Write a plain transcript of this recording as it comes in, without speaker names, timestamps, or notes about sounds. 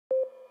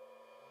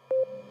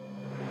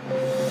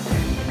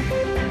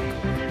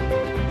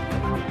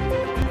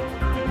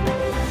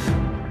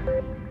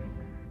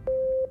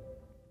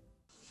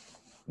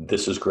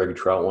This is Greg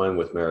Troutwine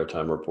with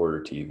Maritime Reporter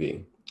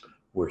TV.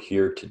 We're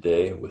here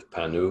today with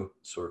Panu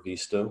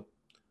Sorvisto,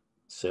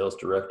 Sales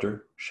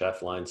Director,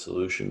 Shaft Line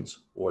Solutions,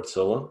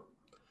 Wartsila,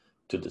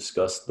 to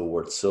discuss the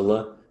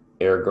Wärtsilä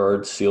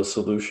Airguard seal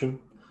solution,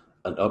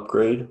 an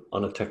upgrade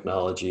on a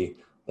technology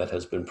that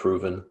has been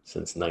proven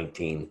since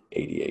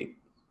 1988.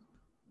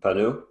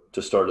 Panu,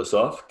 to start us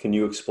off, can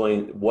you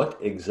explain what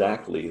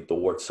exactly the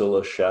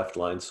Wartsila Shaft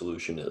Line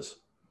solution is?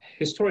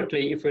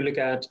 Historically, if we look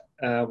at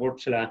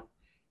Wartsila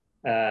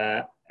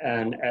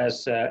and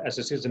as a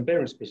seals and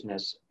bearings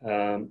business,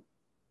 the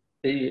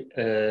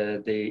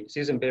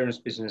seals and bearings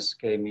business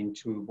came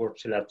into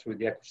Wartsila through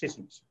the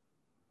acquisitions.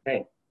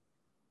 Okay,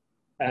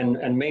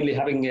 and mainly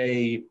having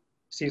a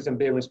seals and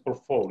bearings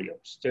portfolio,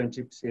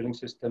 stern-tip sealing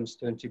systems,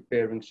 stern-tip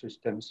bearing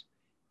systems,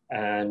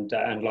 and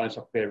lines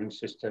of bearing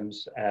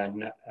systems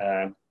and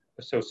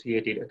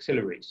associated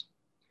auxiliaries.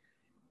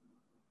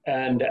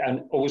 And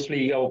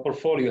obviously our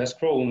portfolio has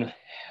grown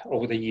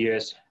over the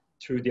years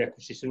through the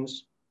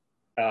acquisitions,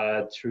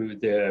 through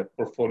the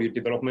portfolio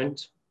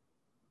development,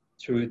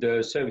 through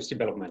the service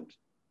development.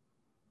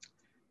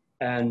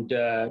 And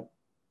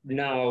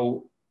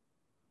now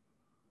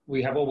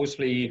we have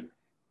obviously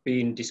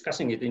been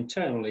discussing it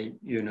internally,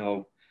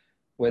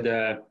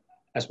 whether,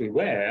 as we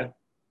were,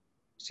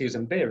 seals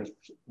and bearings,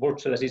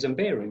 Wartsila seals and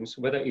bearings,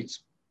 whether it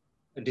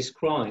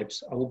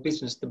describes our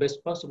business the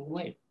best possible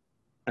way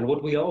and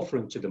what we are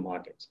offering to the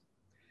market.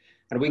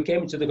 And we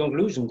came to the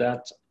conclusion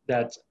that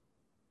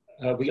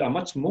we are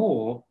much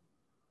more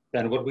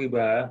than what we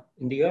were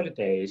in the early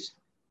days,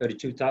 early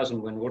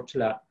 2000, when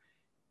Wartsila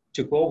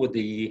took over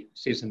the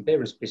seals and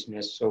bearings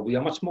business. So we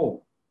are much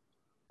more.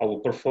 Our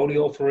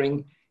portfolio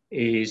offering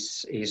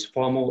is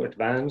far more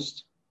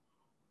advanced.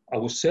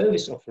 Our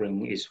service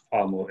offering is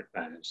far more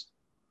advanced.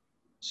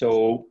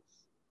 So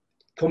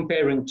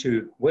comparing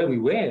to where we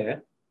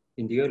were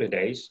in the early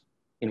days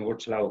in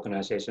Wartsila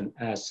organization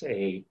as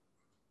a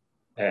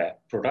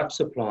product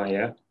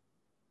supplier,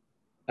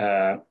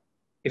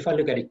 if I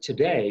look at it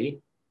today,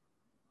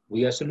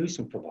 we are a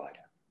solution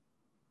provider.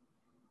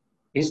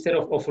 Instead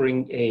of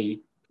offering a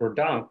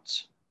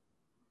product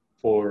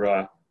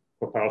for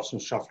propulsion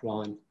shaft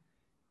line,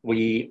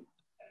 we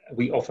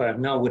offer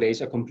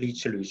nowadays a complete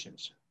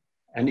solutions.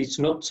 And it's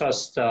not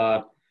just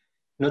for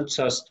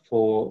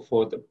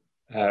the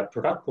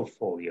product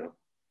portfolio.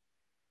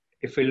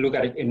 If we look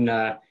at it in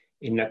a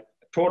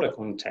product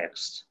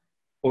context,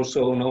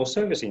 also in our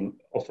servicing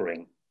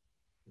offering,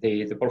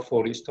 the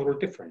portfolio is totally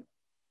different.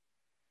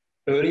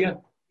 Earlier,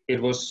 it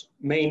was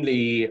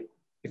mainly,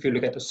 if you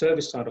look at the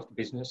service side of the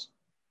business,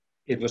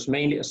 it was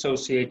mainly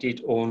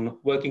associated on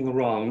working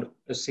around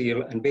a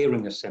seal and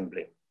bearing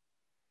assembly.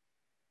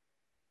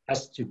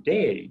 As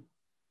today,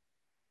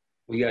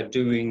 we are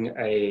doing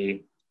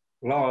a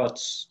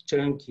large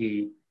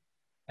turnkey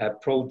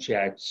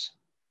projects,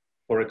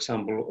 for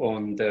example,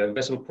 on the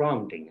vessel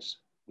groundings.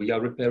 We are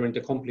repairing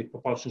the complete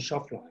propulsion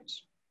shaft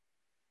lines.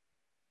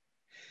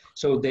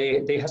 So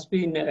there has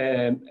been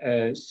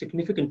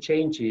significant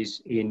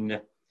changes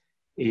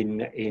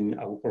in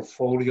our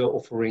portfolio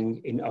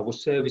offering, in our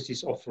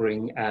services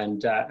offering,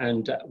 and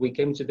we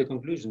came to the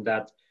conclusion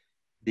that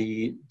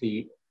the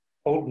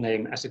old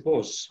name, as it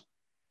was,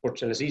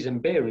 Wartsila Seals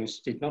and Bearings,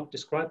 did not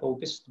describe our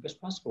business the best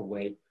possible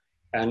way,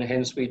 and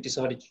hence we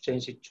decided to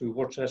change it to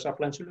Wrtsils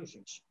Shaft Line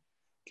Solutions.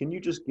 Can you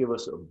just give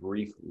us a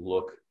brief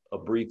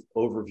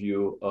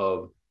overview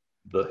of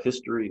the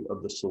history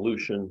of the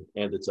solution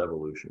and its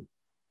evolution?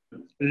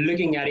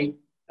 Looking at it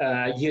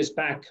years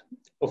back,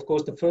 of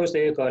course, the first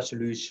Airguard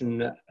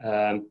solution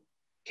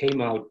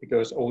came out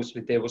because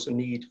obviously there was a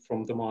need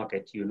from the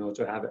market,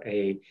 to have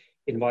a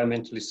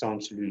environmentally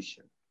sound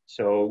solution.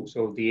 So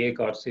the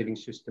Airguard sealing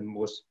system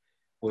was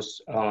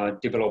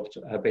developed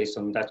based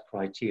on that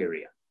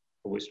criteria,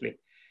 obviously.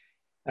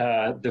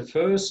 The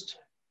first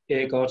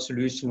Airguard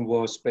solution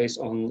was based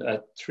on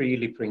a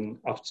 3-lip ring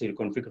aft seal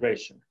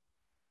configuration.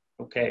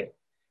 Okay,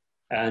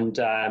 and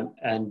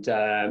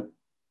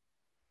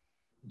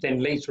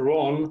then later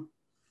on,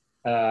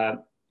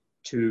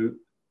 to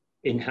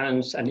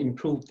enhance and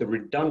improve the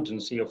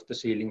redundancy of the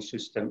sealing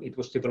system, it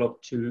was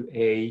developed to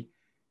a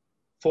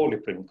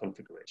 4-lip ring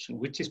configuration,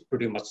 which is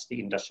pretty much the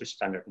industry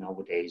standard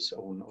nowadays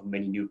on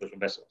many new build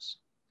vessels.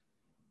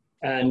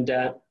 And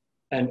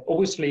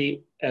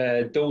obviously,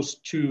 those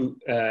two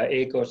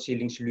Airguard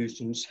sealing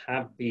solutions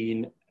have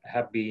been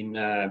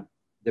the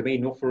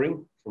main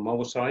offering from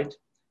our side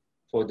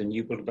for the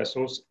new build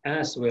vessels,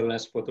 as well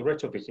as for the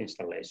retrofit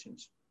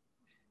installations.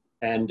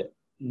 And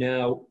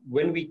now,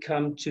 when we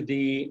come to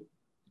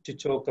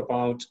talk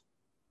about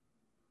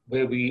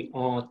where we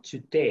are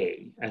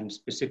today, and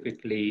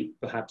specifically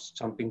perhaps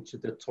jumping to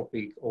the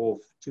topic of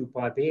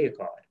 2-pipe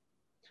Airguard.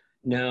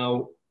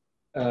 Now,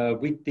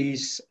 with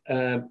these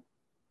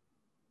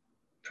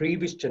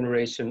previous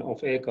generation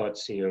of Airguard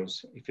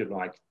seals, if you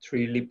like,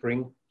 3-lip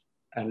ring,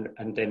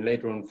 and then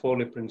later on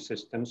 4-lip ring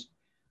systems,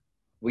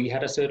 we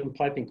had a certain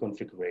piping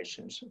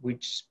configurations,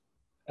 which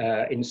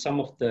in some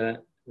of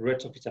the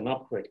retrofit and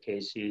upgrade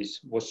cases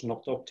was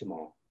not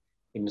optimal.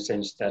 in the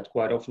sense that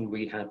quite often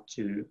we had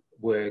to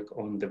work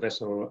on the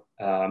vessel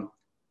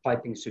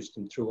piping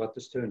system throughout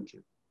the stern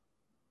tube.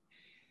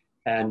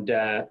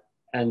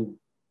 And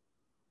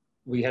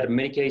we had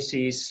many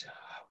cases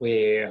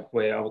where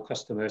our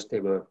customers, they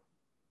were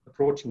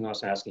approaching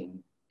us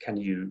asking, can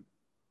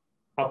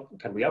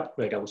we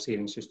upgrade our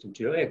sealing system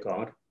to your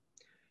Airguard?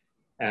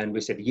 And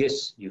we said,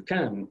 yes, you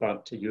can,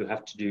 but you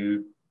have to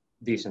do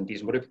these and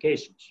these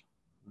modifications.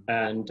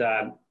 And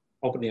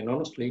openly and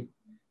honestly,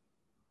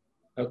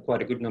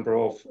 quite a good number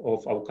of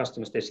our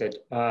customers, they said,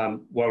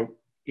 well,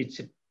 it's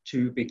a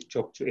too big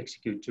job to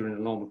execute during a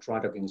normal dry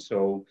docking,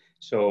 so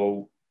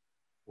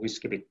we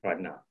skip it right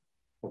now.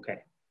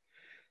 Okay.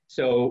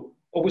 So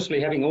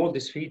obviously having all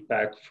this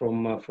feedback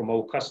from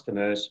our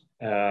customers,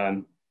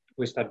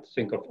 we started to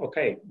think of,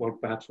 okay, well,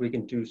 perhaps we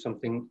can do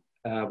something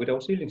with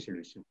our sealing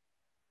solution,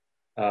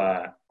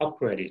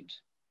 upgrade it.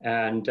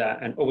 And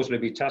obviously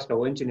we tasked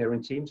our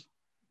engineering teams.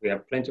 We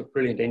have plenty of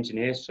brilliant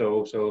engineers,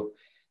 so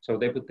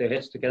they put their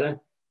heads together,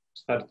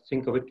 started to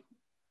think of it,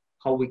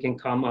 how we can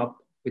come up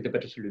with a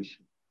better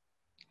solution.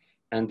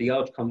 And the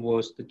outcome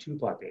was the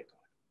two-pipe Airguard.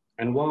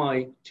 And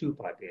why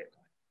two-pipe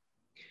Airguard?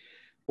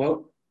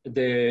 Well,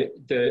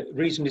 the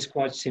reason is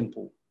quite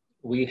simple.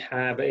 We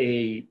have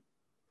a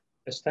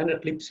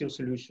standard lip seal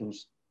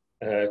solutions,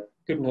 a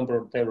good number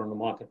of there on the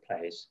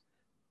marketplace,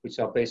 which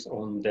are based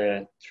on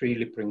the 3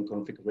 lip ring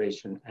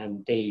configuration,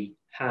 and they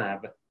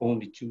have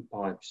only 2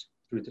 pipes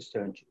through the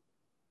stern tube.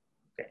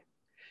 Okay,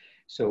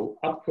 so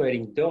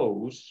upgrading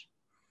those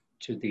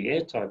to the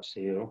air-type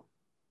seal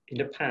in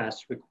the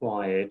past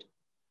required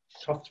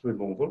shaft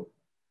removal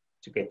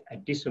to get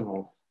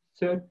additional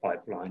 3rd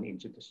pipeline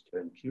into the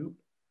stern tube.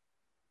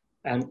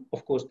 And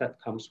of course,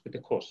 that comes with a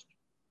cost.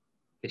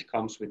 It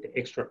comes with the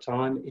extra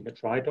time in the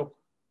dry dock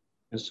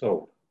and so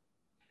on.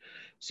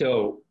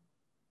 So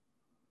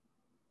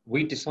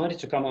we decided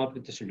to come out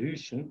with a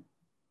solution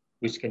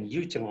which can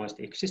utilize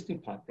the existing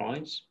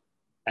pipelines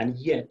and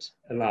yet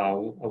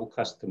allow our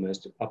customers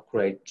to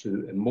upgrade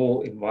to a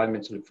more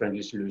environmentally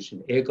friendly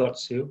solution, Airguard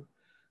seal,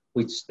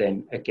 which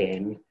then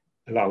again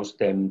allows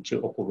them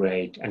to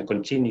operate and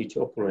continue to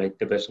operate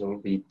the vessel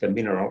with the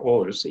mineral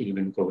oils,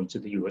 even going to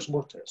the US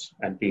waters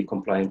and be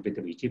compliant with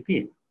the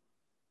VTP.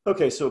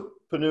 Okay, so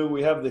Panu,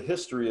 we have the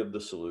history of the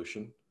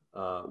solution.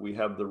 We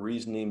have the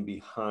reasoning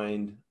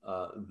behind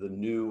the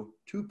new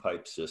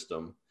 2-pipe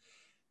system.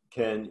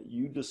 Can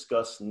you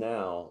discuss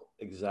now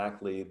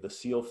exactly the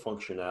seal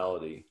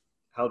functionality?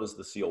 How does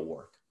the seal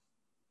work?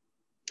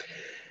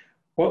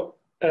 Well,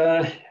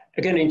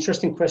 again,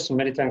 interesting question.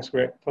 Many thanks,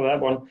 Greg, for that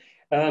one.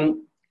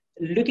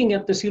 Looking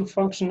at the seal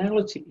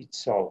functionality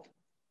itself,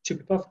 to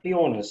be perfectly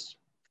honest,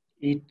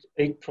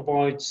 it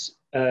provides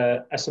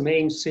as a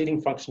main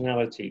sealing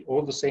functionality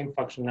all the same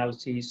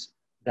functionalities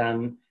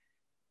than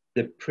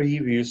the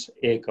previous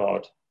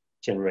Airguard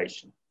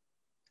generation.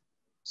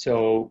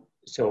 So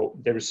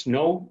there is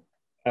no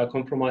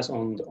compromise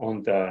on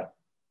the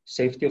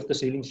safety of the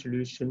sealing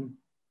solution,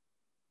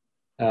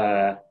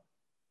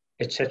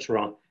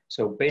 etc.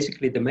 So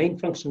basically the main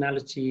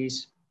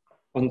functionalities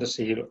on the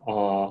seal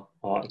are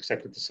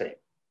exactly the same.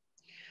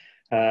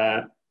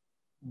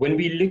 When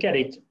we look at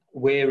it,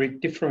 where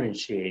it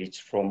differentiates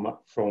from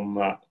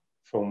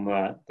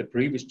the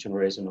previous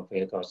generation of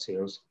Airguard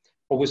seals,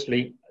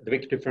 obviously the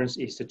big difference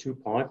is the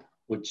 2-pipe,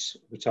 which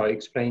I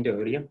explained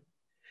earlier.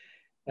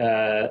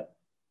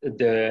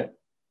 The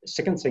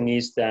second thing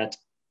is that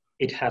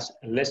it has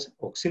less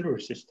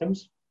auxiliary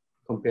systems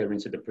comparing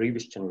to the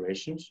previous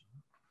generations.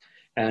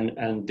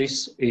 And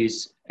this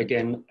is,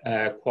 again,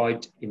 a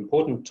quite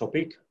important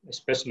topic,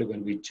 especially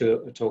when we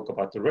talk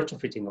about the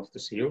retrofitting of the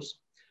seals.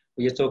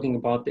 We are talking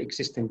about the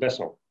existing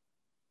vessel,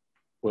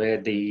 where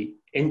the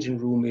engine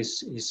room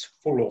is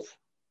full of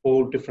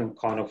all different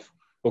kind of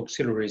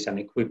auxiliaries and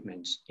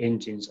equipments,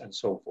 engines and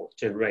so forth,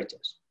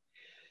 generators.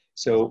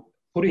 So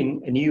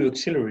putting a new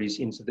auxiliaries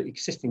into the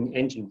existing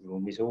engine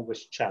room is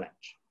always a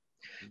challenge.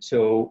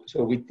 So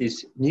with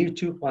this new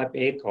 2-pipe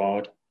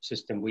Airguard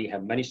system, we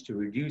have managed to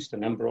reduce the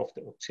number of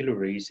the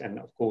auxiliaries, and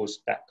of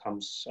course that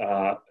comes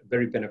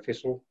very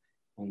beneficial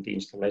on the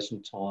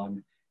installation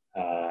time,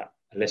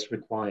 less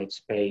required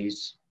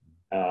space,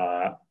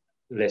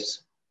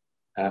 less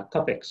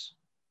CapEx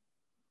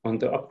on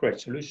the upgrade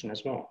solution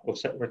as well, or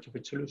set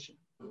retrofit solution.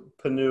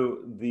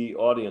 Panu, the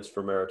audience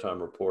for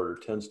Maritime Reporter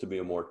tends to be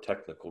a more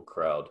technical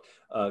crowd.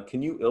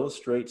 Can you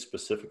illustrate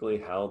specifically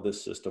how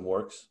this system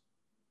works?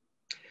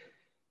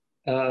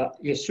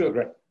 Yes, sure,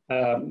 Greg.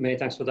 Many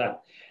thanks for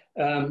that.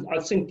 I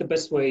think the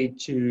best way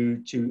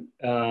to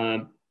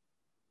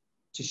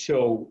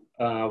show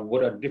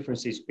what are the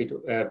differences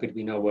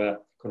between our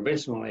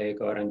conventional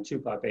Airguard and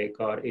 2-pipe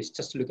Airguard is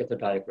just to look at the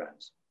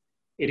diagrams.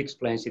 It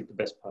explains it the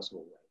best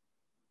possible way.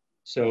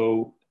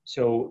 So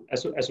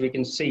as we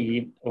can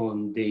see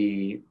on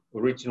the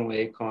original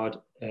Airguard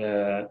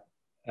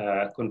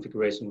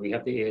configuration, we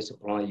have the air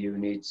supply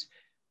units,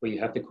 we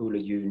have the cooler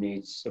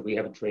units, we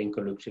have drain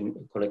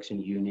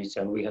collection units,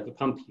 and we have the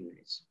pump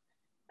units.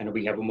 And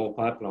we have more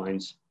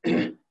pipelines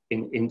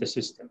in the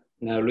system.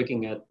 Now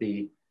looking at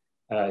the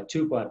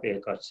two-pipe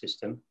Airguard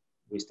system.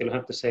 We still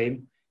have the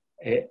same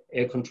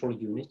air control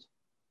unit,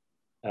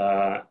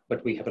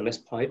 but we have less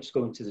pipes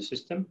going to the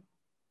system,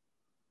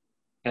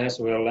 as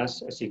well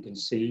as you can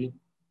see,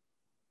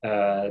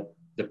 the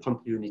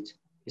pump unit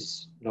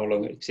is no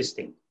longer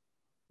existing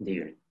in the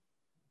unit.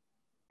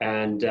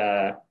 And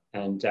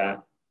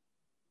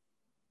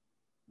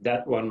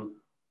that one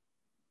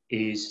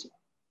is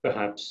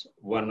perhaps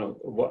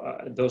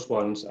those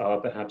ones are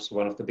perhaps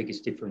one of the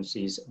biggest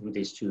differences on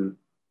these two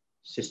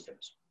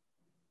systems.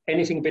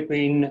 Anything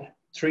between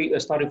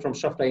starting from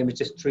shaft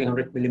diameters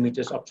 300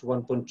 millimeters up to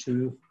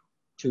 1.2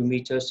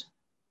 meters,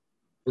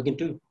 we can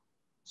do.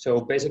 So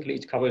basically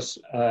it covers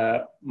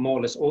more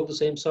or less all the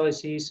same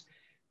sizes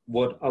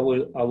what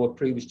our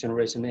previous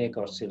generation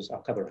Airguard seals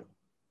are covering.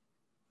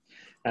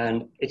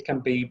 And it can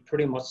be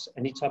pretty much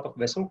any type of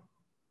vessel,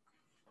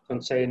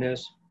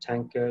 containers,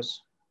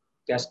 tankers,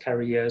 gas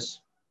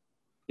carriers,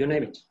 you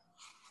name it,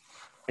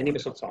 any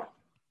vessel type.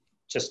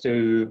 Just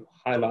to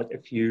highlight a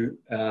few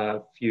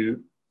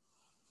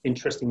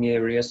interesting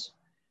areas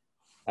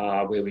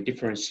where we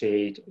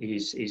differentiate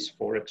is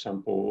for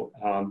example,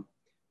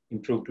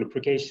 improved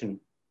lubrication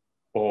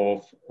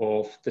of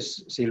the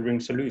seal ring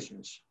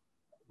solutions.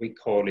 We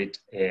call it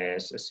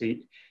as a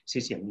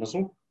CCM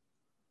nozzle.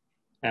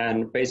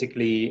 And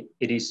basically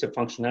it is a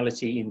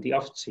functionality in the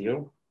aft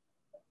seal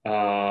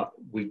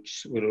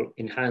which will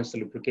enhance the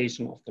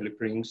lubrication of the lip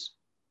rings,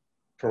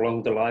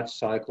 prolong the life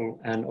cycle,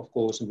 and of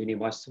course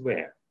minimize the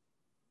wear.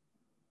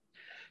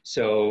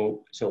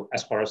 So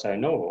as far as I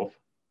know of,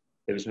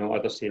 there is no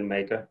other seal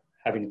maker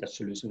having that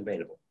solution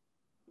available.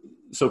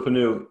 So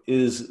Panu,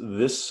 is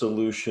this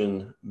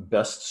solution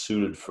best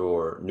suited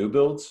for new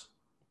builds,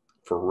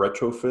 for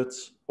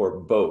retrofits, or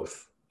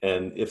both?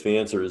 And if the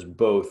answer is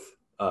both,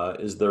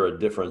 is there a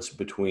difference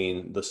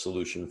between the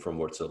solution from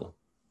Wartsila?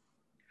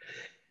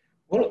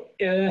 Well,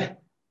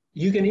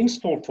 you can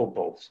install for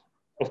both.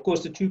 Of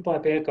course, the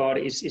two-pipe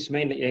Airguard is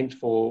mainly aimed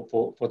for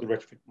the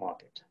retrofit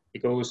market,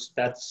 because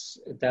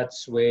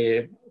that's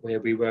where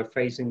we were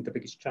facing the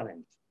biggest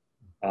challenge.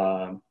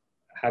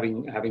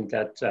 Having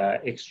that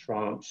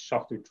extra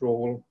shaft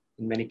withdrawal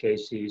in many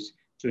cases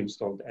to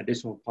install the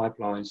additional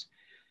pipelines.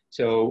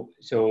 So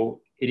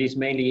it is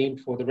mainly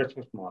aimed for the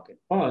retrofit market,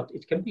 but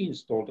it can be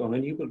installed on a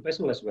new build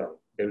vessel as well.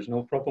 There is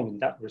no problem in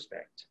that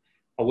respect.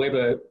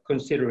 However,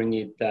 considering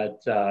it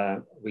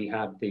that we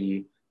have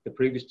the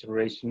previous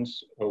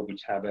generations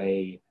which have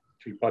a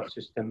three-pipe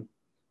system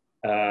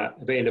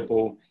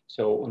available,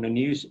 so on a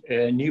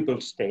new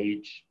build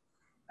stage,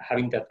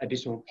 having that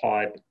additional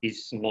pipe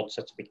is not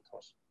such a big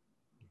cost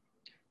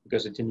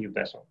because it's a new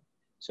vessel.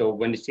 So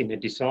when it's in a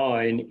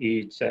design,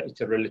 it's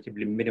a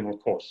relatively minimal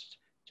cost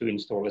to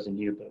install as a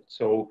new build.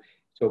 So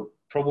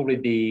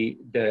probably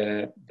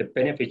the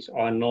benefits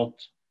are not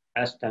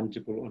as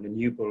tangible on a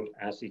new build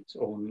as it's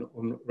on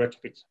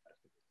retrofits.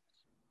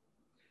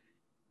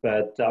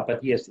 But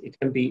yes, it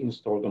can be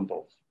installed on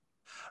both.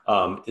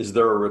 Is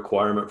there a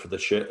requirement for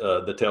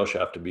the tail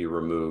shaft to be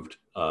removed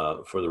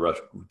for the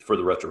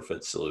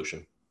retrofit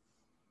solution?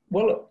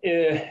 Well,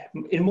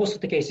 in most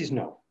of the cases,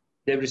 no.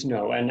 There is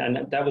no,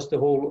 and that was the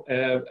whole.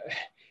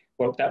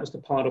 Well, that was the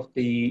part of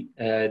the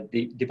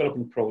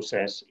development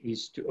process,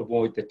 is to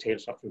avoid the tail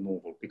shaft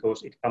removal,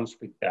 because it comes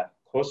with the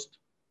cost.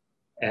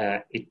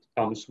 It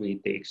comes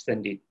with the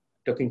extended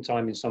docking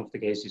time in some of the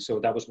cases. So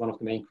that was one of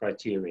the main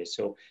criteria.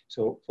 So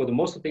for the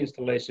most of the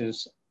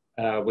installations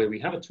where we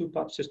have a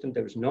two-pipe system,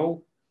 there is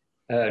no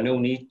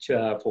need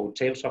for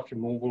tail shaft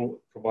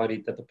removal,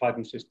 provided that the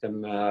piping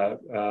system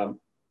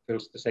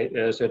fills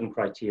the certain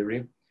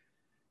criteria.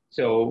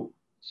 So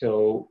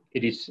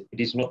it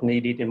is not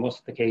needed in most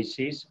of the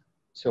cases.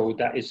 So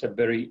that is a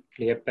very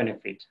clear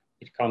benefit.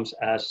 It comes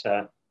as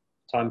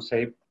time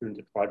saved during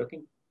the dry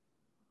docking,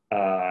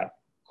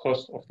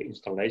 cost of the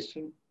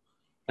installation,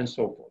 and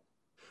so forth.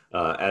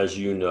 As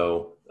you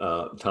know,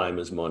 time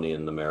is money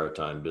in the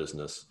maritime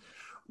business.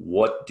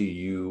 What do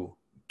you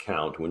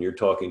count when you're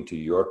talking to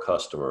your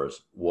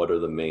customers? What are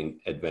the main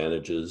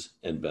advantages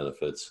and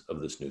benefits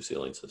of this new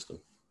sealing system?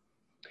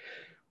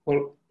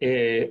 Well,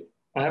 I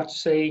have to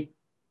say,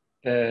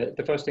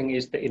 the first thing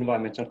is the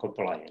environmental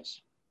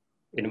compliance.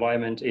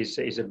 Environment is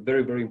a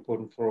very, very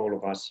important for all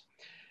of us.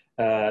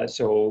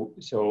 So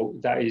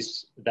that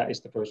is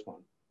the first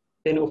one.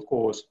 Then, of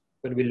course,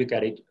 when we look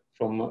at it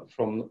from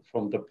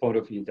the point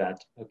of view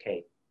that,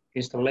 okay,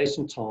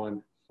 installation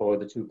time for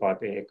the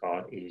two-pipe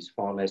Airguard is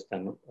far less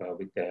than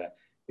with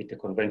the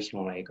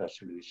conventional Airguard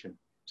solution.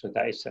 So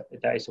that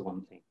is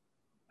one thing.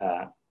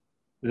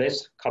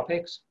 Less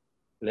capex,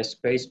 less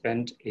space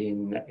spent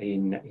in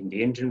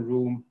the engine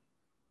room,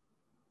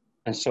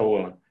 and so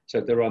on. So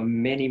there are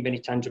many, many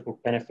tangible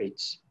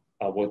benefits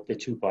what the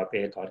two-pipe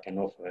Airguard can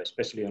offer,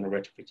 especially on a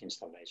retrofit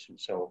installation.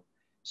 So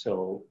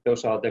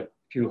those are the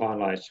few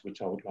highlights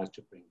which I would like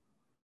to bring.